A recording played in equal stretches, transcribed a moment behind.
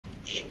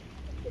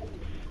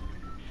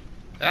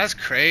That's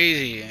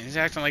crazy. He's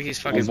acting like he's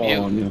I'm fucking mute.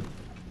 following you.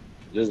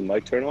 Does the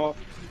mic turn off?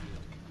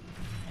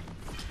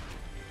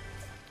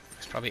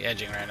 He's probably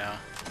edging right now.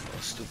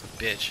 Little stupid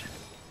bitch.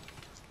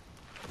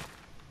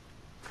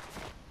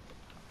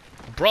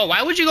 Bro,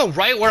 why would you go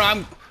right where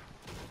I'm...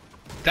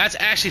 That's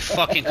actually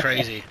fucking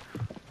crazy.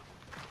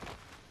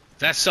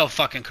 That's so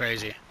fucking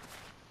crazy.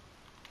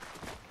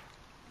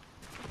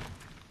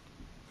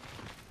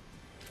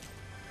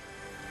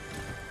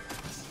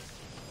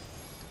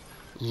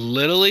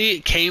 Literally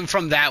came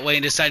from that way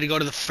and decided to go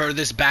to the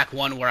furthest back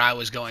one where I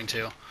was going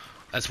to.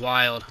 That's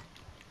wild.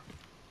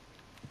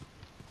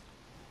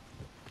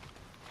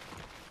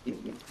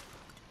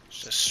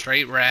 Just a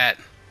straight rat.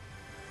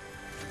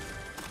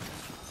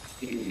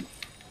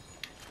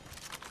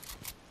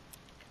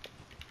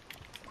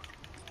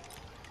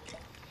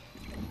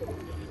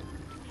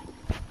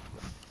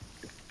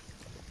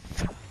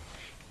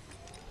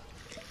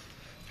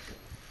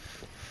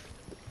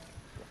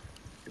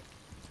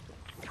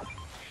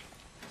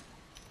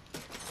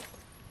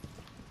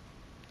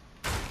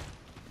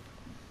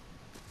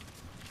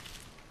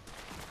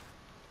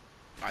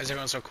 Why is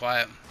everyone so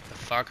quiet? The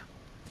fuck?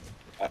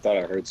 I thought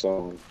I heard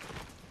something.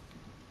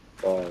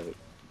 But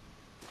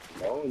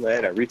no, they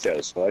had a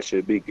retail, so I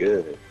should be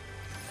good.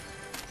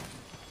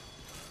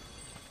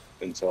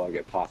 Until I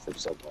get popped from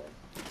somewhere.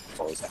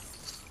 What was that?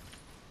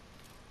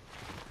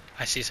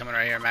 I see someone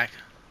right here, Mac.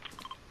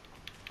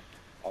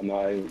 I'm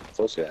not even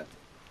close to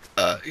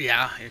that.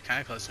 Yeah, you're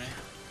kind of close to me.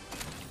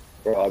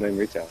 Bro, I'm in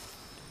retail.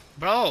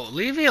 Bro,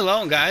 leave me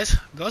alone, guys.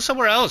 Go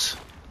somewhere else.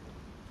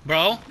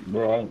 Bro.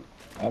 Bro,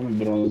 I haven't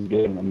been on this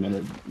game in a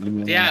minute. Leave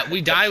me alone. Yeah,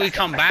 we die, we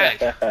come back.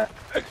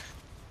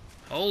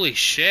 Holy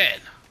shit.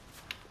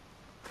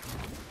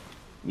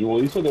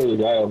 Well, you said there was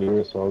a guy over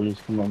here, so I was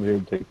just coming over here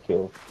to take a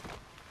kill.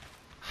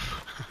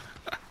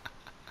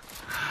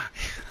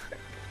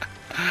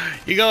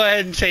 You go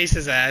ahead and chase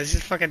his ass. He's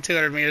just fucking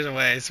 200 meters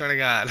away, I swear to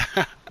God.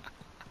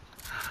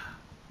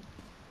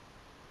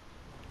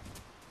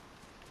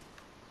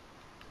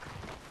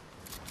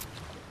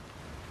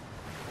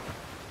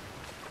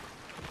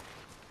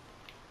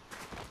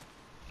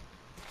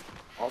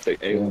 I'll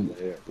take anyone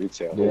there.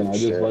 Retail. Dan, I Holy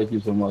just shit. like you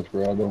so much,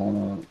 bro. I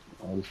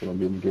just wanna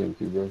be in the game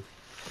with you, bro.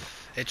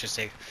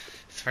 Interesting.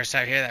 It's the first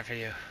time I hear that for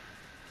you.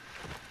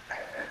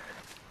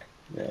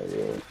 Yeah,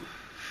 yeah.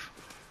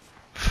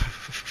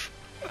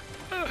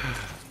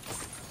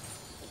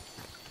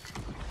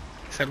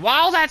 He said,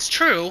 while that's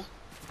true,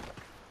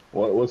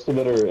 What's the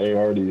better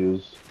AR to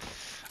use?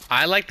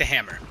 I like the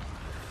hammer.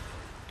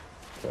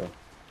 Okay.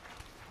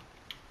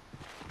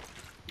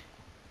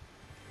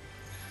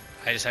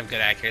 I just have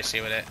good accuracy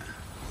with it.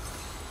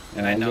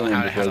 And Yeah, I I'm know going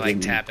how to because like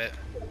I'm tap it.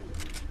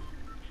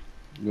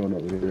 Going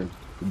over here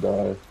to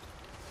die.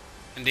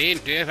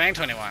 Indeed, do you think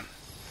 21?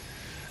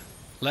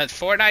 Let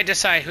Fortnite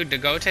decide who the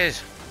GOAT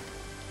is.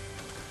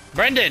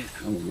 Brendan,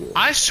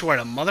 I swear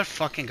to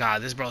motherfucking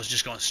God, this bro's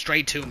just going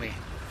straight to me.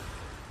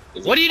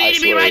 What do you need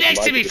to be right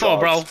next to me for,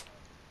 bro?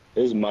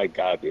 His mic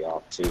gotta be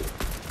off too.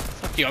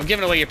 Fuck you, I'm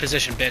giving away your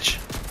position, bitch.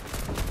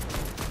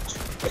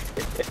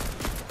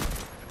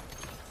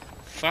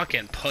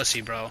 Fucking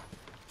pussy, bro.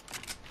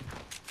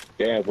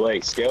 Damn,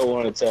 Blake, scale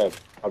 1 to 10.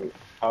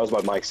 How's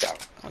my mic sound?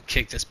 I'll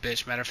kick this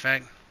bitch, matter of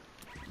fact.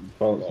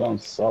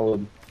 Sounds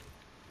solid.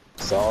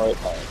 Solid?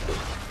 Alright, cool.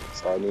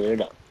 That's all I need to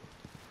know.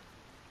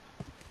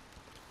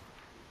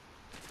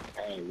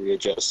 And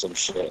readjust some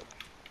shit.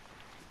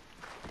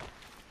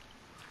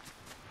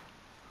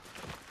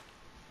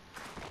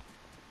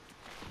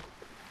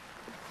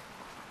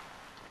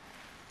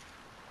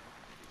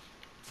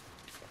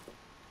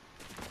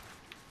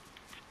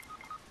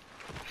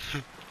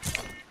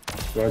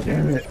 God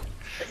damn it.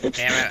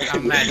 Damn it,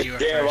 I'm mad you were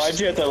Damn, why'd first.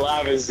 you have to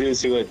laugh as soon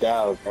as he went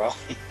down, bro?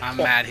 I'm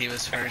mad he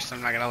was first,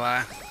 I'm not gonna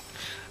lie.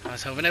 I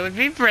was hoping it would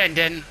be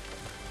Brendan.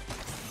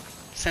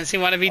 Since he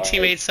wanted to be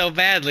teammates so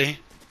badly.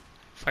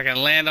 Fucking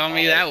land on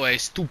me that way,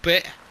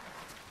 stupid.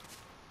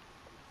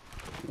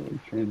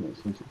 Transmit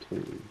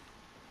sensitivity.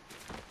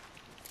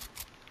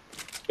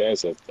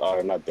 Dan's a,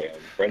 oh, not Dan.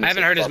 I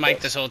haven't heard his mic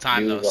this whole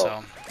time though,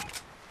 so.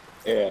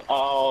 Yeah.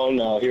 Oh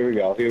no, here we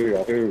go, here we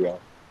go, here we go.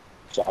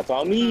 Shots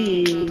on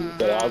me,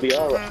 but I'll be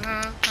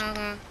alright.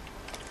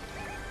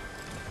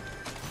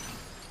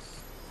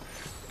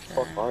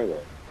 What are they?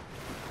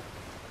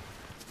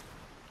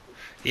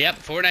 Yep,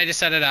 Fortnite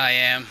decided I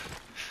am.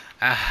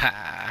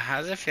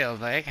 How's it feel,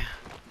 Blake?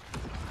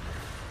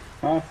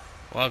 Huh?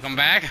 Welcome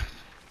back.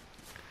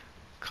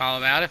 Call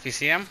him out if you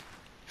see him.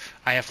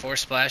 I have 4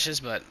 splashes,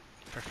 but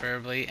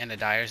preferably in a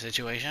dire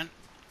situation.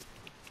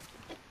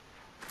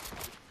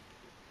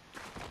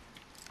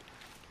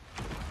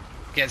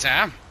 Get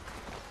Sam.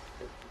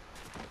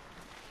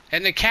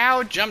 And the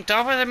cow jumped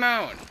over the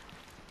moon.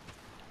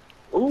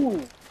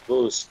 Ooh,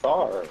 little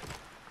star.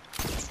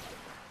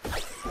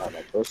 Oh,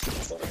 my personal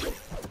star.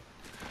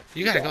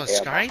 You gotta go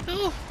Sky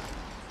though?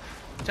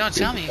 Don't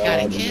tell me you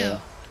got a kill.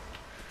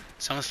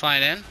 Someone's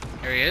flying in.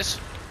 Here he is.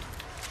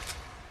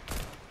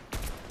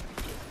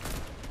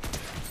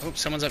 Oops,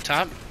 someone's up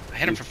top. I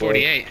hit him for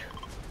 48.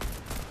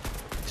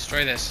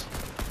 Destroy this.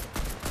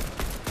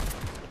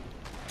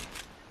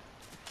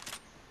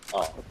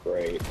 Oh,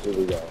 great. Here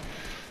we go.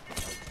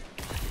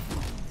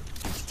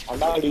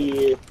 I'm out of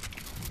here.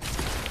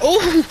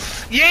 Oh,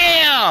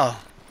 yeah!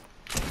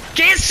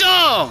 Get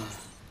some!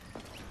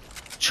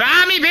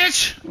 Try me,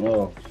 bitch!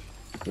 Oh,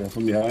 yeah,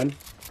 from behind.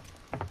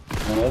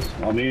 On us,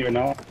 on me or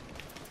not?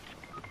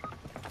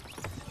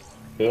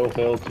 Hill,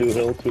 two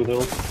hill.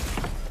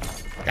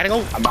 Gotta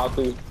go. I'm out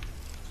to.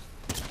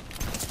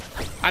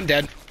 I'm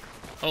dead.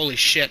 Holy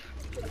shit.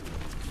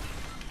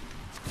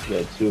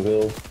 Yeah, 2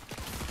 hill.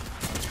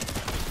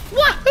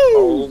 Wahoo!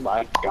 Oh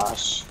my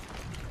gosh.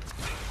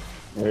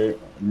 Right,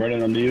 I'm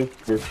running onto you,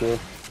 first floor.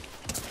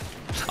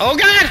 Oh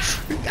god!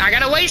 I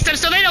gotta waste them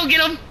so they don't get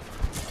them!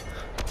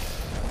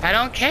 I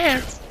don't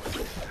care.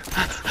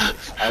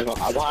 I'm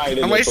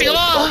hiding. I'm wasting them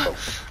all!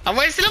 I'm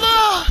wasting them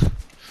all!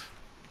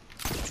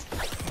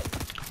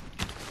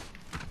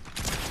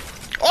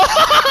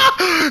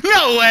 Oh!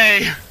 No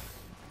way!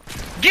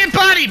 Get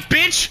bodied,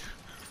 bitch!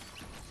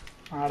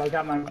 Alright, I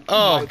got my.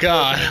 Oh, my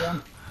God.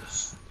 again.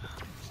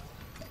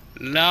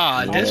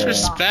 Nah,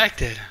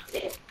 disrespected.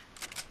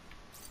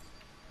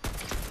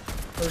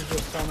 There's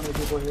just so many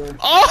people here.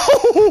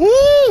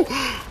 Oh!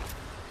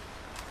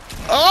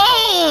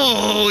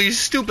 Oh! You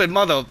stupid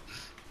mother.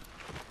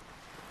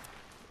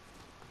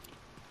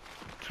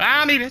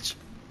 Try me, bitch.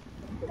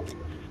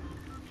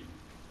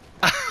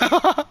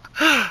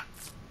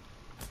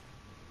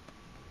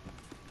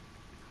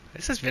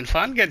 This has been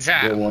fun. Good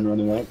Got time. one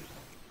running up.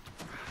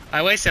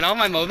 I wasted all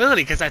my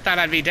mobility because I thought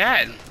I'd be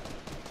dead.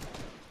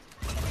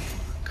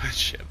 Good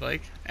shit,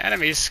 Blake.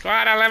 Enemy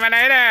squad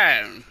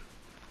eliminated.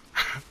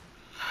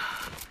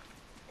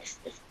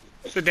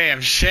 It's a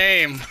damn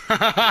shame.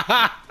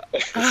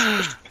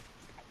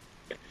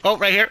 Oh,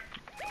 right here.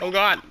 Oh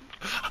god.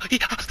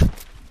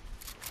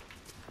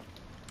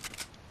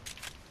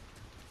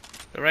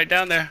 They're right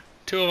down there.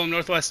 2 of them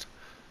northwest.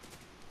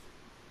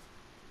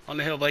 On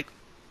the hill, Blake.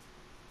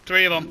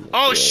 3 of them.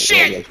 Oh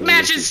shit!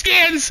 Matching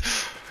skins!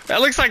 That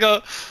looks like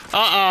a...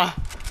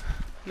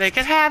 They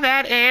can have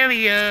that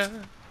area.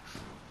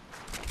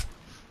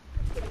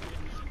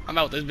 I'm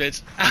out this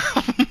bitch.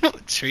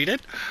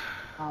 Treated?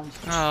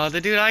 Oh,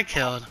 the dude I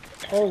killed.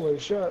 Holy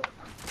shit.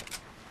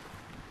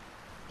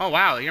 Oh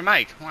wow, your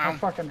mic. My Wow.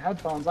 fucking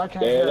headphones, I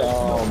can't hear Then, it. No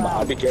I'll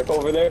sound. be careful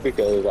over there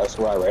because that's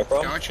where I ran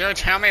from. Don't you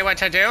tell me what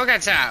to do,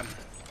 good time.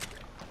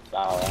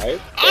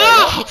 Alright.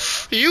 Oh!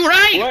 You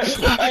right! What?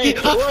 Hey,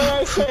 what did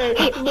I say,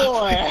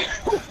 boy?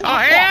 Oh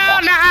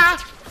hell nah!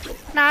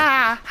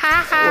 Nah,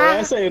 ha What did I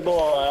ha! say,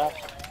 boy?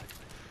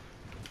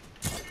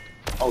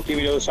 Oh, give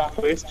me those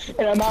chocolates,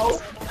 and I'm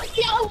out.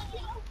 Yo!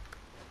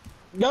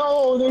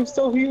 No, they're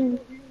still here.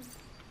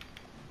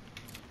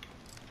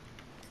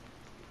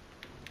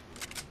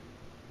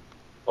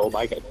 Oh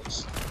my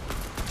goodness.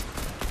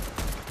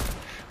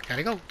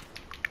 Gotta go.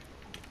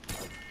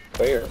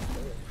 Where?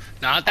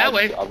 Not that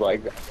way. I'm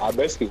like, I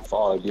basically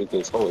followed you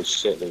because holy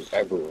shit, there's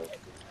everywhere.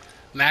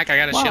 Mac, I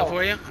got a Wow. shield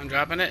for you. I'm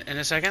dropping it in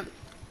a second.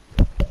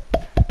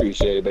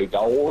 Appreciate it, big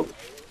dog.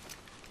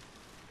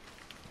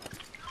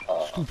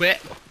 Stupid.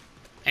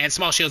 And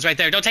small shields right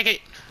there. Don't take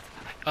it.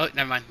 Oh,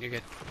 never mind. You're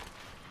good.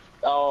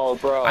 Oh,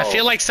 bro. I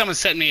feel like someone's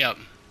setting me up.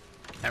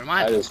 Never I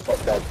mind. just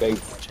fucked that big.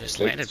 Just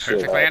big landed shit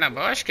perfectly in up. a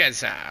bush, good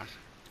sir.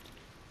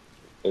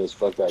 I just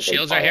fucked that big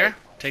Shields right pile. here.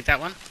 Take that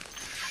one.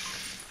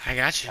 I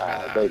got you,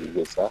 brother. Baby,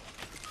 good stuff.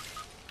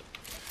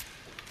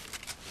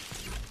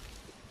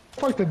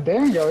 Fuck did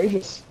Dan go? He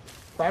just,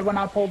 right when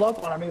I pulled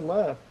up on him, he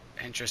left.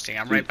 Interesting.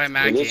 I'm right by Is this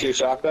Mackie. your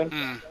shotgun?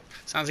 Hmm.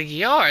 Sounds like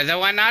you're the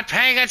one not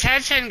paying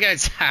attention, good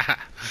sir.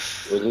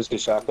 Was this your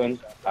shotgun?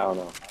 I don't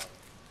know.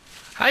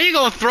 How you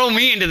gonna throw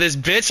me into this,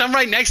 bitch? I'm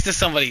right next to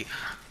somebody. You're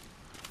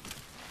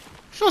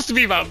supposed to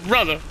be my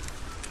brother.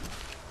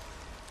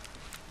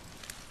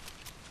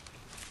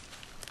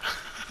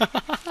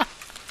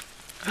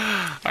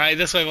 Alright,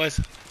 this way, boys.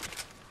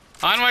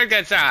 Onward,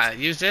 good sir.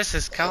 Use this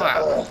as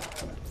cover.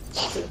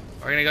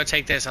 We're gonna go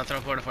take this. I'll throw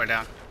Fortifort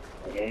down.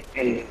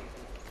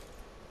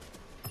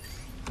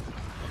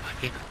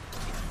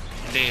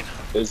 Indeed.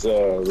 Is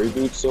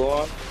reboot still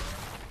on?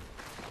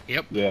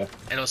 Yep. Yeah.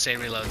 It'll say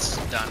reloads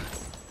done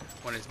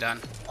when it's done.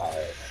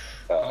 Alright.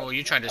 Oh,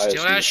 you tried to I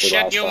steal just that used the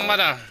shit, last you one.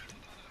 mother.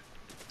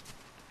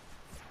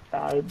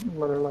 I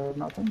literally had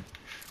nothing.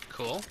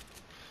 Cool.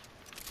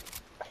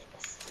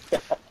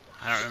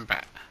 I don't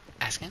remember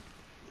asking.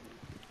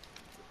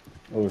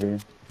 Over here.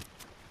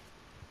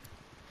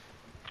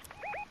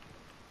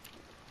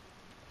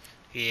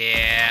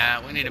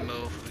 Yeah, we need to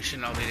move. We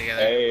shouldn't all be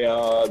together. Hey,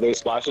 there's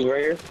splashes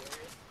right here.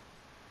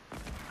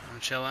 I'm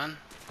chilling.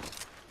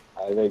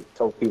 I think a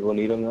couple people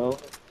need them though.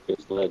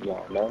 Just to let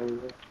y'all know.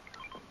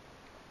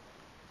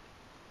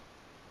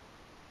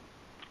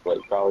 Like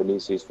probably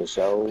needs these for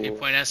show. You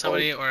point at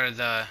somebody or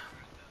the...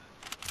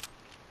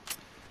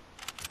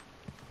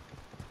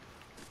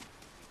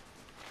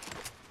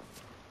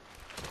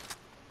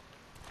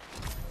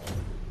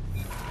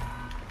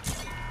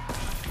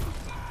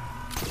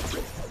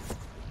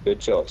 Good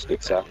choice, good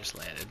I stuff. just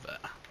landed, but...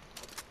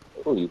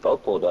 Oh, you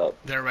both pulled up.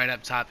 They're right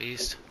up top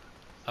east.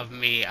 of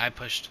me. I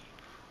pushed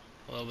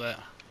a little bit.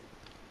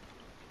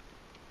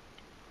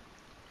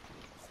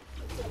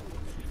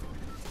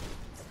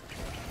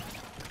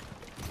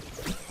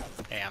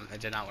 Damn,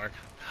 it did not work.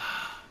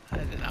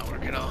 That did not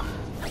work at all.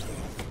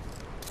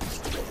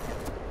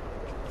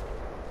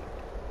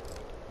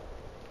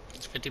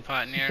 It's 50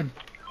 pot in here.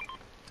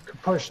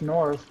 Could push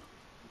north.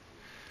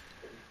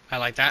 I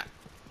like that.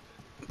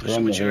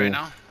 Pushing with you right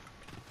now.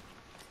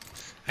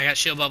 I got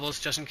shield bubbles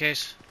just in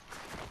case.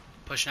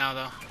 Push now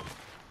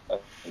though.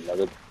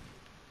 Another.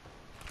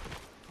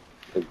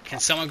 Can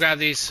someone grab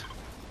these?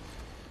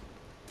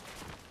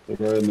 They're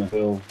right in the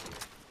hill.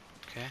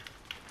 Okay.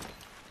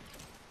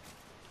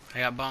 I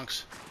got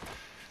bunks.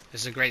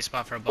 This is a great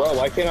spot for a bunk. Bro,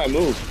 why can't I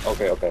move?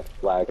 Okay, okay.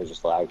 Lag, I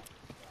just lag.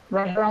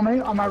 Right here on me,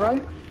 on my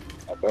right.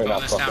 I better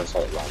not this fucking down.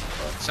 start lag.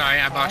 Sorry,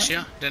 I boxed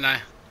you, didn't I?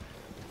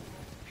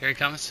 Here he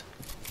comes.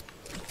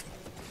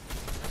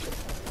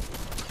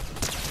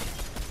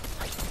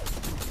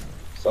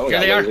 Someone Here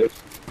got they are. lasered.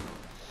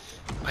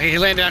 He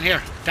landed down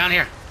here. Down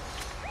here.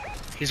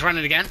 He's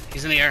running again.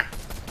 He's in the air.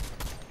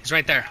 He's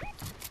right there.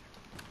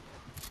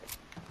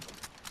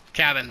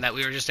 Cabin that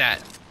we were just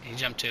at. He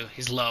jumped to.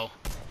 He's low.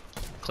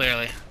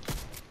 Clearly.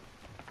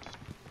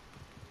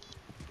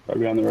 Right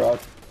behind the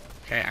rock.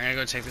 Okay, I'm gonna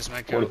go take this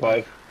mic.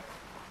 45.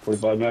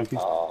 45 Mackie.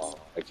 Oh,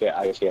 I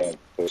can't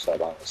push that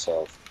by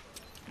myself.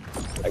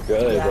 I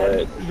could, Yeah,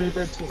 but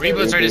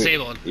Reboots are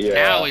disabled. Yeah,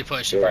 Now we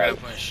push if we're yeah.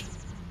 gonna push.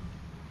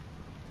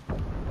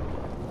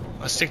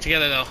 Let's stick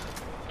together though.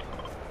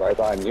 right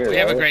behind you. We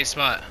have a right? great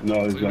spot.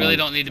 No, he's We down. really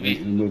don't need to be.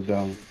 He moved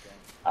down.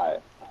 Alright.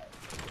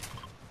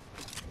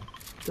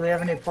 Do we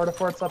have any porta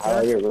forts up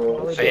I there? get real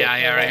Oh, we shit. do.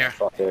 Yeah, right here.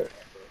 Fuck it.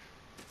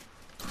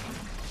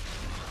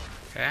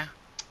 Okay.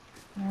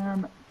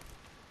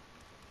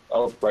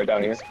 Oh, right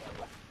down here.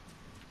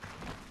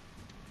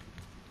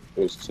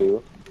 There's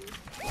two.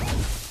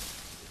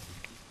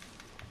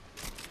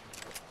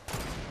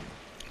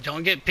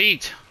 Don't get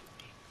peeked.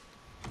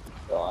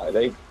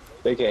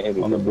 They can't hit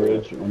me On the from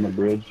bridge. On the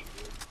bridge.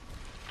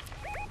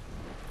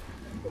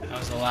 That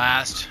was the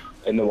last.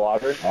 in the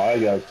water. I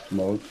got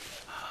smoked.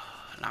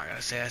 I'm not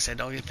gonna say I said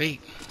don't get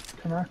peeked.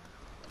 Come here.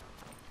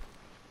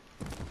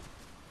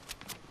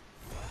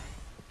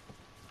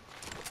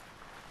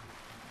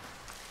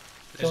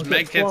 There's Don't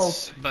get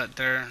medkits, but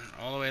they're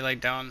all the way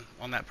like down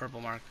on that purple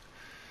mark.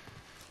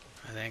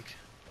 I think.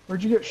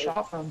 Where'd you get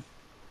shot from?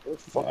 Where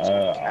the fuck is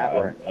my cat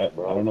right now, I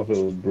bro? don't know if it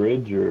was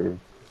bridge or.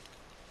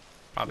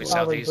 Probably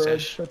Probably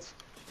southeast-ish. bridge.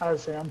 I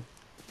see him.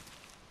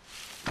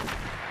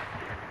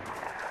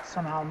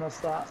 Somehow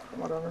missed that.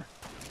 Whatever.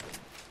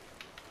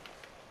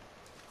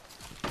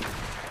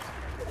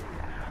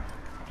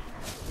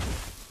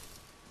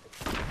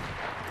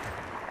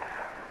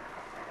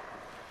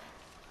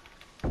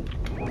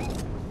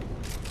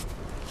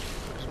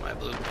 Where's my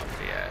blue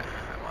puppy at?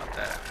 I want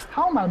that.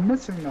 How am I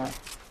missing that?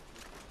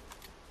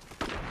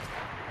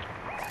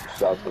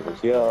 South of the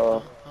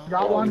hill.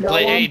 Got one. Got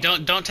Blade, one. hey,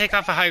 don't take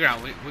off a high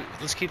ground.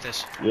 Let's keep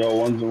this. Yo,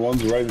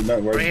 one's right in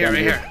that Right here, down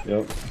right here.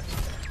 Yep.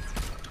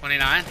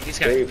 29. He's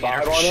got a meter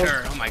 35 for on him?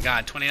 sure. Oh my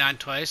god, 29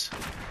 twice.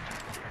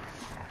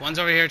 One's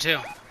over here too.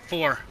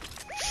 Four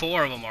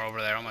of them are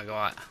over there. Oh my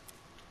god.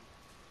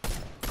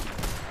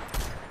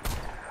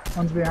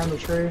 One's behind the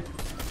tree.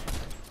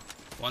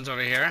 One's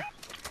over here.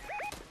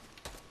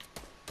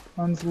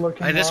 One's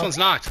looking. Hey, this up. one's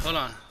knocked. Hold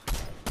on.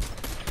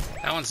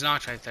 That one's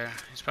knocked right there.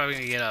 He's probably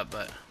gonna get up,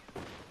 but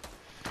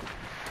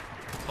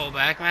pull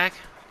back, Mac.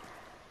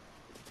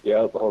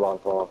 Yep, hold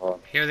on.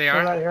 Here they They're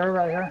are. right here.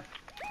 Right here.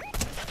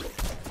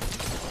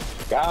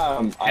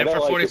 God, I Hit don't for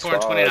like 44 this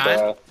and star, 29.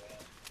 bro.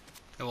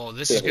 Well,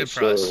 this is Yeah, good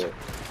for us. sure.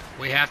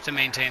 We have to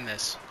maintain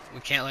this. We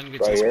can't let him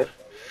get Right to here. this.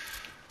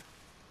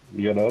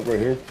 You got up right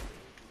here.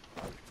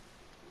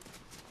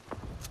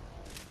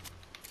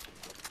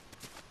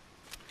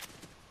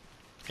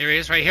 Here he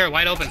is, right here,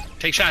 wide open.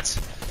 Take shots.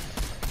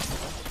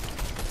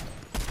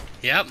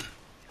 Yep.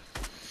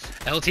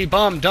 LT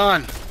bomb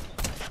done.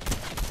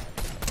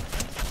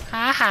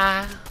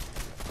 Haha.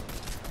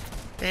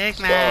 Big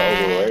So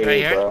man. overrated, Right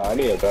here. bro. I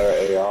need a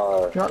better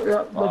AR. Yep.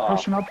 Yep. They're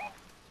pushing up.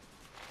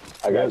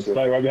 I got Guys, you.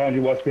 right behind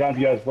you. Watch behind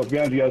you guys. Watch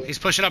behind you guys. He's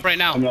pushing up right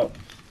now. Coming up.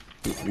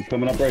 He's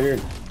coming up right here.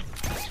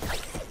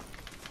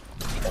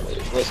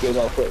 Let's get it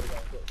all quick.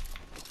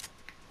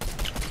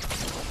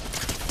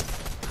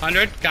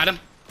 100, got him.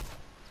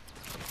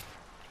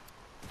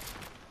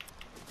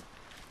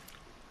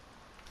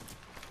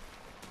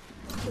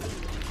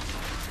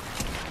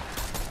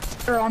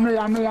 Here, on me.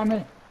 On me. On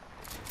me.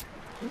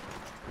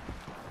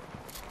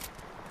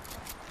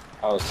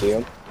 I don't see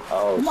him.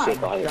 Oh, Oh my shit,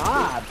 behind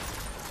god.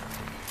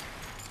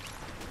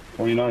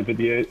 29,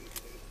 58.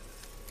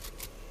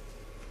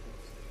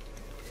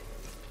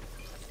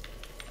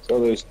 So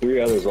there's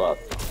 3 others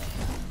left.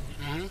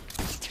 Mhm.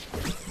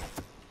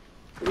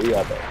 3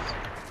 others.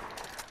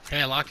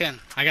 Okay, lock in.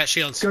 I got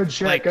shields. Good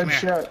shit. Blake, Good come here.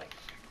 shit.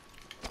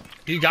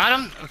 You got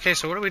him? Okay,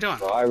 so what are we doing?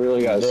 Well, I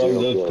really gotta see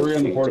There's 3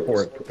 in the porta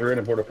fort. 3 in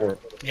the porta fort.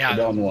 Yeah,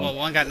 Down one. well,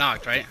 one got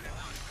knocked, right?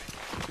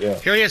 Yeah.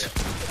 Here he is.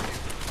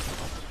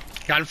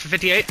 Got him for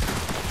 58.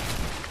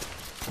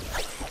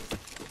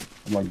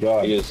 my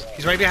god. He is.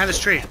 He's right behind this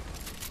tree.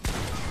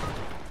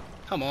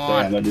 Come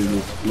on. Damn, that dude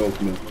just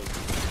smoked me.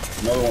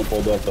 Another one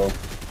pulled up though.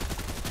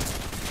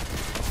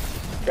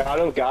 Got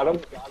him, got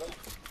him.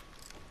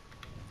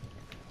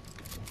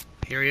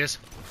 Here he is.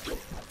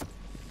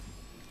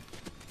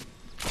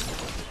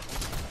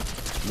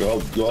 Go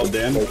up,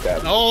 Dan. Take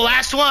that. Oh,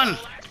 last one.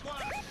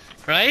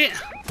 Right?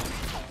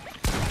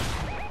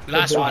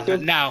 Last Blocked one.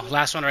 him. Now,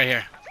 last one right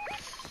here.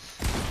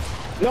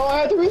 No, I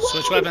had to reload.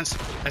 Switch weapons.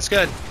 That's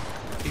good.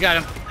 You got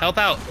him. Help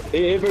out.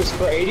 It was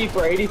for 80,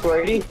 for 80,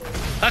 for 80.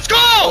 Let's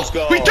go! Let's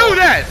go. We do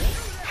that!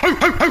 Ho,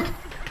 ho, ho.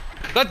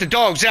 Let the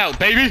dogs out,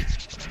 baby.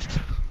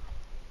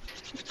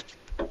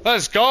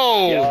 Let's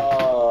go.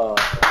 Yeah.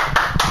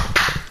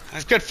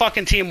 That's good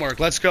fucking teamwork.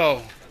 Let's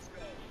go.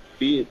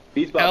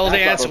 Beats by L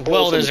Dance, Papa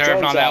well pulls some deserved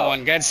drums on that out.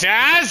 one. Good,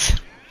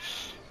 Saz.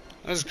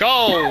 Let's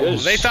go.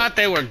 Yes. They thought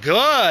they were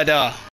good.